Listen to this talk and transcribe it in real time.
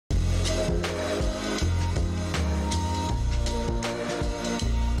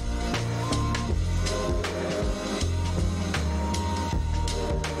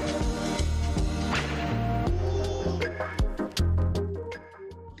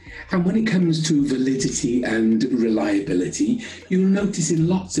And when it comes to validity and reliability, you'll notice in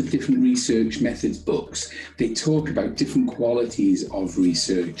lots of different research methods books, they talk about different qualities of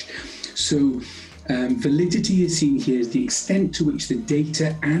research. So validity is seen here as the extent to which the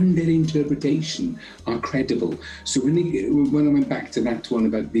data and their interpretation are credible. So when I went back to that one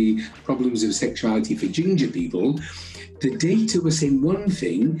about the problems of sexuality for ginger people, the data was saying one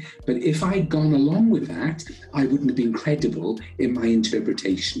thing, but if I'd gone along with that, I wouldn't have been credible in my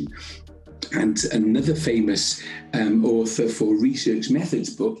interpretation. And another famous author for research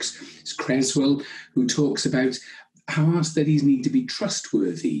methods books is Creswell, who talks about how our studies need to be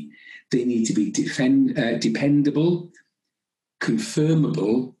trustworthy. They need to be dependable,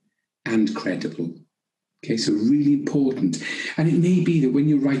 confirmable, and credible. Okay, so really important. And it may be that when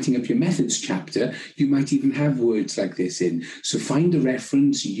you're writing up your methods chapter, you might even have words like this in. So find a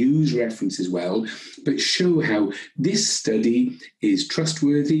reference, use references well, but show how this study is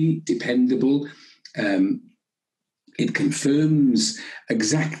trustworthy, dependable. It confirms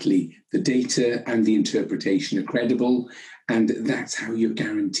exactly the data and the interpretation are credible. And that's how you're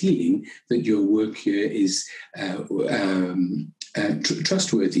guaranteeing that your work here is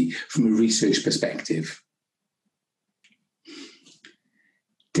trustworthy from a research perspective.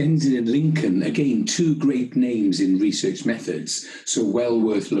 Denton and Lincoln, again, two great names in research methods, so well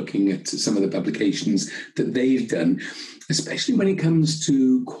worth looking at some of the publications that they've done, especially when it comes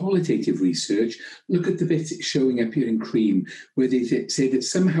to qualitative research. Look at the bit showing up here in cream, where they say that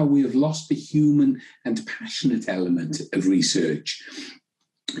somehow we have lost the human and passionate element of research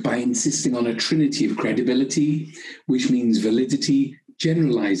by insisting on a trinity of credibility, which means validity,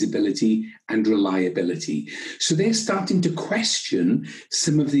 generalizability, and reliability. So they're starting to question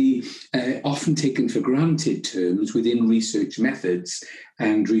some of the often taken for granted terms within research methods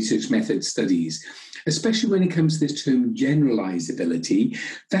and research method studies, especially when it comes to this term generalizability.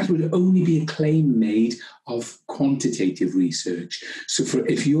 That would only be a claim made of quantitative research. So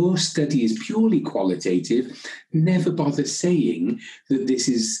if your study is purely qualitative, never bother saying that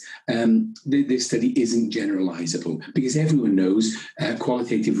this study isn't generalizable, because everyone knows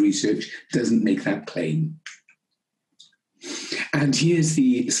qualitative research doesn't make that claim. And here's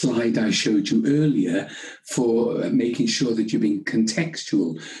the slide I showed you earlier for making sure that you're being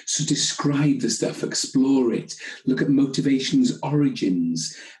contextual. So describe the stuff, explore it, look at motivations,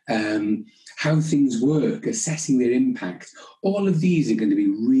 origins, how things work, assessing their impact. All of these are going to be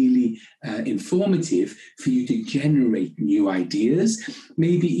really informative for you to generate new ideas,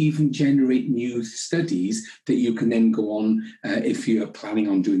 maybe even generate new studies that you can then go on if you're planning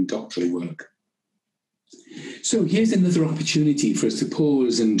on doing doctoral work. So here's another opportunity for us to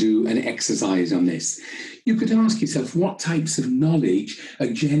pause and do an exercise on this. You could ask yourself what types of knowledge are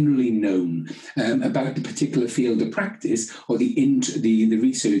generally known about the particular field of practice or the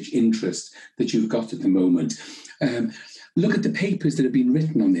research interest that you've got at the moment. Look at the papers that have been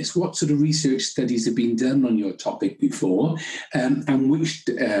written on this. What sort of research studies have been done on your topic before, and which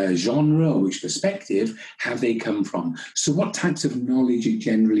genre or which perspective have they come from? So what types of knowledge are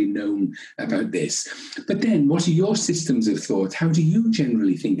generally known about this? But then what are your systems of thought? How do you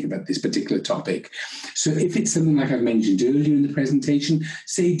generally think about this particular topic? So if it's something like I've mentioned earlier in the presentation,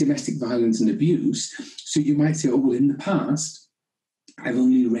 say domestic violence and abuse, so you might say, oh, well, in the past, I've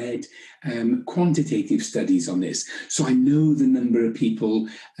only read quantitative studies on this, so I know the number of people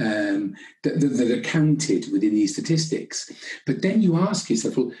that are counted within these statistics. But then you ask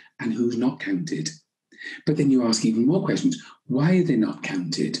yourself, well, and who's not counted? But then you ask even more questions. Why are they not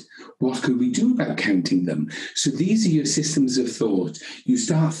counted? What could we do about counting them? So these are your systems of thought. You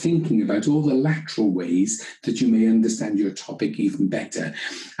start thinking about all the lateral ways that you may understand your topic even better.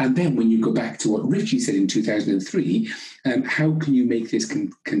 And then when you go back to what Richie said in 2003, how can you make this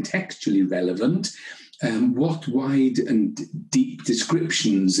contextually relevant? What wide and deep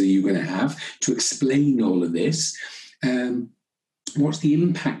descriptions are you going to have to explain all of this? What's the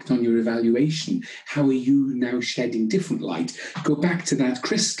impact on your evaluation? How are you now shedding different light? Go back to that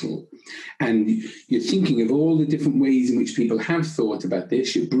crystal, and you're thinking of all the different ways in which people have thought about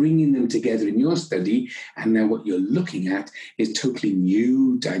this. You're bringing them together in your study, and now what you're looking at is totally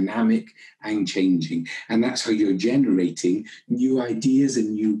new, dynamic, and changing. And that's how you're generating new ideas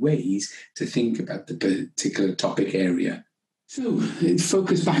and new ways to think about the particular topic area. So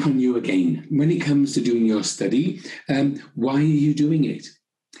focus back on you again. When it comes to doing your study, why are you doing it?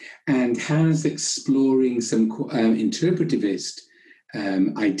 And has exploring some interpretivist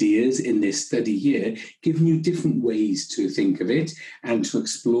ideas in this study here given you different ways to think of it and to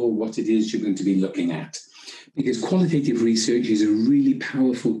explore what it is you're going to be looking at? Because qualitative research is a really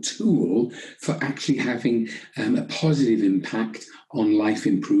powerful tool for actually having a positive impact on life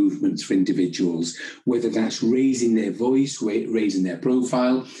improvements for individuals, whether that's raising their voice, raising their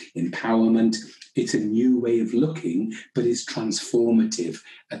profile, empowerment. It's a new way of looking, but it's transformative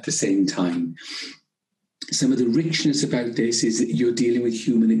at the same time. Some of the richness about this is that you're dealing with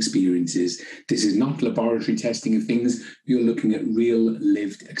human experiences. This is not laboratory testing of things. You're looking at real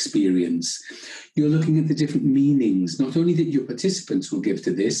lived experience. You're looking at the different meanings, not only that your participants will give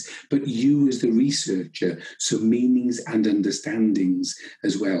to this, but you as the researcher, so meanings and understandings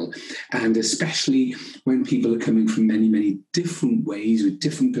as well. And especially when people are coming from many, many different ways with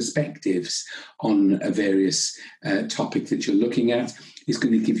different perspectives on a various topic that you're looking at, is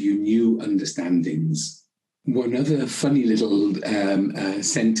going to give you new understandings. One other funny little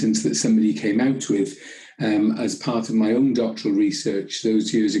sentence that somebody came out with as part of my own doctoral research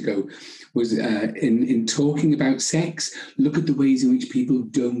those years ago was in talking about sex, look at the ways in which people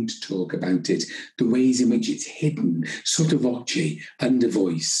don't talk about it, the ways in which it's hidden, sotto voce, under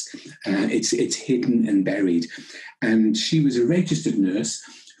voice. It's hidden and buried. And she was a registered nurse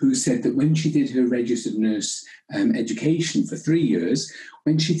who said that when she did her registered nurse education for 3 years,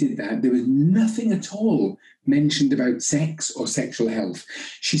 when she did that, there was nothing at all mentioned about sex or sexual health.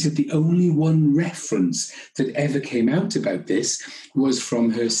 She said the only one reference that ever came out about this was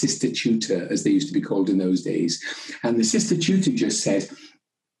from her sister tutor, as they used to be called in those days. And the sister tutor just said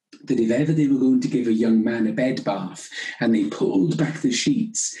that if ever they were going to give a young man a bed bath and they pulled back the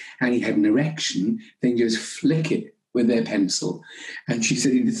sheets and he had an erection, then just flick it with their pencil. And she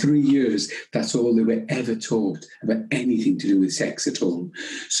said in 3 years, that's all they were ever taught about anything to do with sex at all.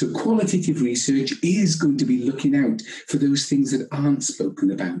 So qualitative research is going to be looking out for those things that aren't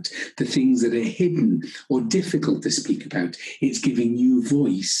spoken about, the things that are hidden or difficult to speak about. It's giving you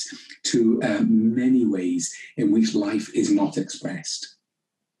voice to many ways in which life is not expressed.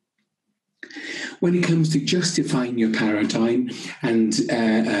 When it comes to justifying your paradigm, and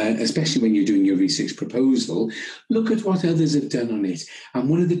especially when you're doing your research proposal, look at what others have done on it. And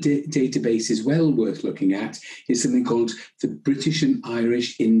one of the databases well worth looking at is something called the British and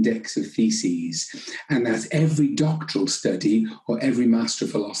Irish Index of Theses. And that's every doctoral study or every Master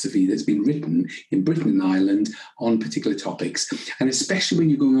of Philosophy that's been written in Britain and Ireland on particular topics. And especially when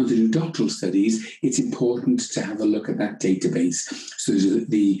you're going on to do doctoral studies, it's important to have a look at that database. So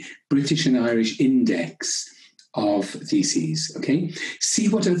the British and Irish Index of Theses, okay? See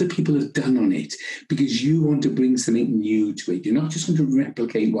what other people have done on it, because you want to bring something new to it. You're not just going to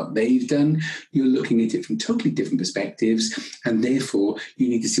replicate what they've done. You're looking at it from totally different perspectives, and therefore you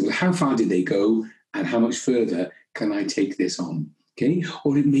need to see, well, how far did they go and how much further can I take this on? Okay?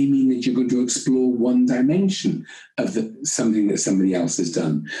 Or it may mean that you're going to explore one dimension of something that somebody else has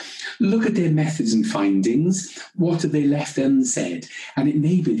done. Look at their methods and findings. What have they left unsaid? And it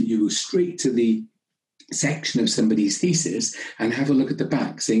may be that you go straight to the section of somebody's thesis and have a look at the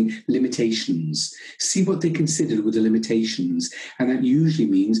back saying limitations. See what they considered were the limitations. And that usually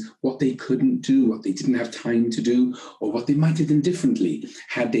means what they couldn't do, what they didn't have time to do, or what they might have done differently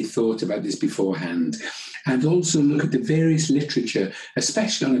had they thought about this beforehand. And also look at the various literature,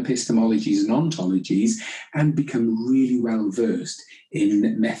 especially on epistemologies and ontologies, and become really well versed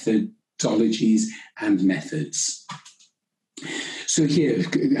in methodologies and methods. So here,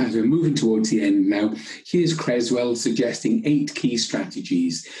 as we're moving towards the end now, here's Creswell suggesting 8 key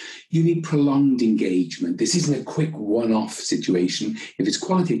strategies. You need prolonged engagement. This isn't a quick one-off situation. If it's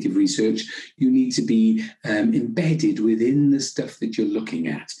qualitative research, you need to be embedded within the stuff that you're looking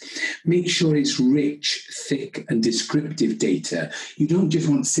at. Make sure it's rich, thick, and descriptive data. You don't just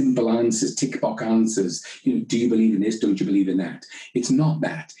want simple answers, tick-box answers. You know, do you believe in this? Don't you believe in that? It's not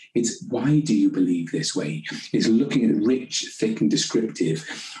that. It's why do you believe this way? It's looking at rich, thick, and descriptive.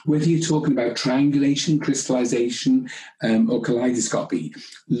 Whether you're talking about triangulation, crystallization, or kaleidoscopy,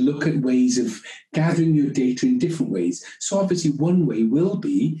 look at ways of gathering your data in different ways. So obviously one way will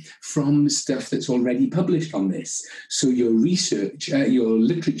be from stuff that's already published on this. So your research, your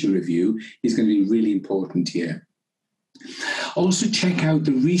literature review is going to be really important here. Also check out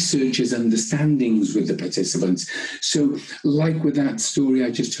the researchers' understandings with the participants. So like with that story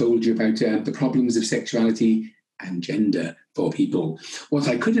I just told you about the problems of sexuality and gender for people. What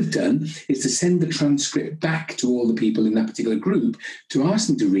I could have done is to send the transcript back to all the people in that particular group to ask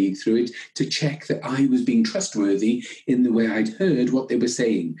them to read through it to check that I was being trustworthy in the way I'd heard what they were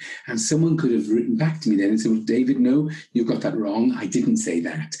saying. And someone could have written back to me then and said, well, David, no, you got that wrong. I didn't say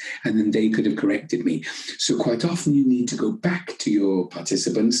that. And then they could have corrected me. So quite often you need to go back to your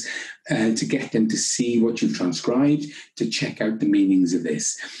participants to get them to see what you've transcribed, to check out the meanings of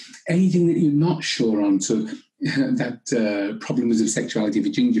this. Anything that you're not sure on, so problems of sexuality for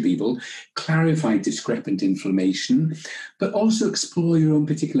ginger people, clarify discrepant information, but also explore your own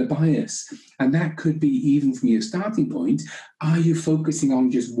particular bias. And that could be, even from your starting point, are you focusing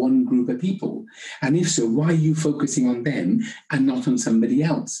on just one group of people? And if so, why are you focusing on them and not on somebody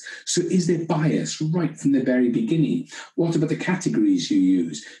else? So is there bias right from the very beginning? What about the categories you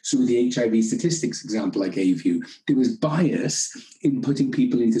use? So with the HIV statistics example I gave you, there was bias in putting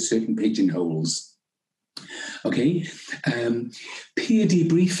people into certain pigeonholes. Okay, peer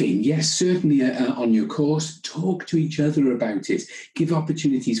debriefing, yes, certainly on your course, talk to each other about it, give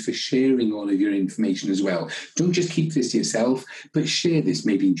opportunities for sharing all of your information as well. Don't just keep this to yourself, but share this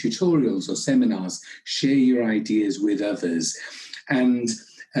maybe in tutorials or seminars, share your ideas with others. And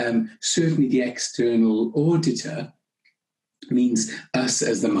certainly the external auditor means us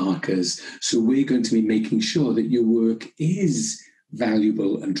as the markers. So we're going to be making sure that your work is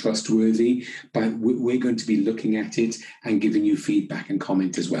valuable and trustworthy, but we're going to be looking at it and giving you feedback and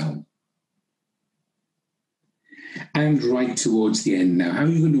comment as well. And right towards the end now, how are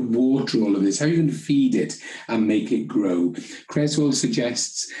you going to water all of this? How are you going to feed it and make it grow? Creswell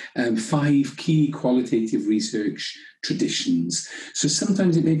suggests 5 key qualitative research traditions. So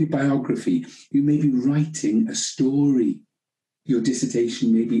sometimes it may be biography. You may be writing a story. Your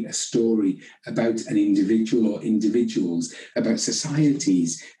dissertation may be a story about an individual or individuals, about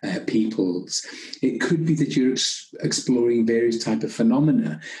societies, peoples. It could be that you're exploring various types of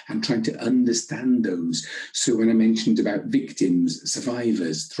phenomena and trying to understand those. So when I mentioned about victims,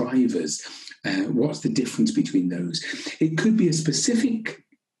 survivors, thrivers, what's the difference between those? It could be a specific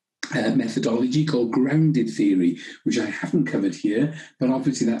methodology called grounded theory, which I haven't covered here, but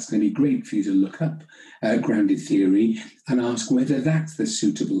obviously that's going to be great for you to look up grounded theory and ask whether that's the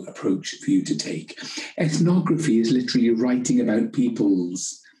suitable approach for you to take. Ethnography is literally writing about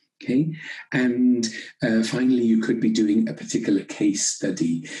peoples. Okay, and finally, you could be doing a particular case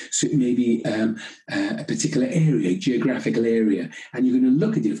study. So it may be a particular area, geographical area, and you're going to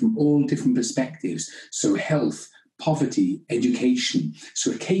look at it from all different perspectives. So health, poverty, education.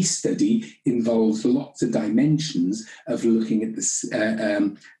 So a case study involves lots of dimensions of looking at this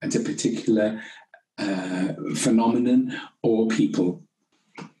at a particular phenomenon or people.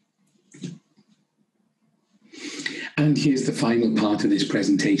 And here's the final part of this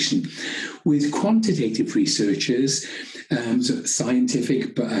presentation. With quantitative researchers, so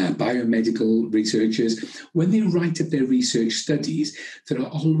scientific, biomedical researchers, when they write up their research studies, there are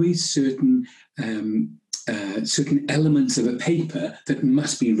always certain elements of a paper that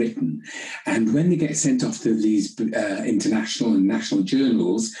must be written. And when they get sent off to these international and national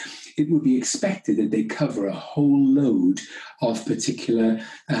journals, it would be expected that they cover a whole load of particular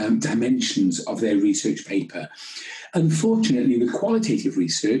dimensions of their research paper. Unfortunately, with qualitative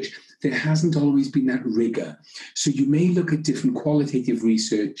research, there hasn't always been that rigor. So you may look at different qualitative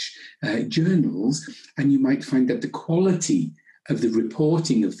research journals, and you might find that the quality of the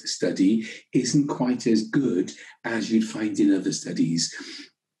reporting of the study isn't quite as good as you'd find in other studies.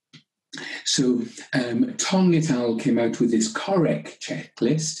 So Tong et al. Came out with this correct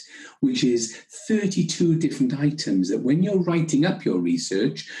checklist, which is 32 different items that when you're writing up your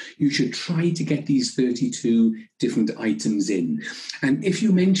research, you should try to get these 32 different items in. And if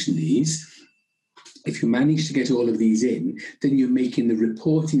you mention these, if you manage to get all of these in, then you're making the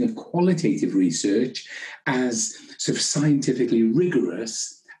reporting of qualitative research as sort of scientifically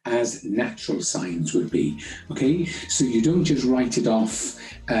rigorous as natural science would be. Okay, so you don't just write it off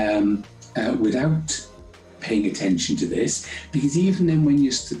without paying attention to this, because even then when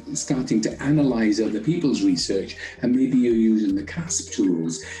you're starting to analyze other people's research, and maybe you're using the CASP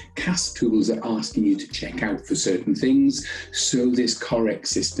tools are asking you to check out for certain things. So this correct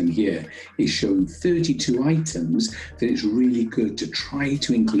system here is showing 32 items that it's really good to try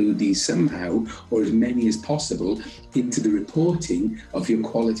to include these somehow, or as many as possible, into the reporting of your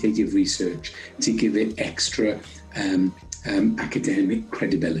qualitative research to give it extra academic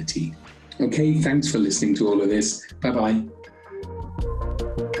credibility. Okay, thanks for listening to all of this. Bye-bye.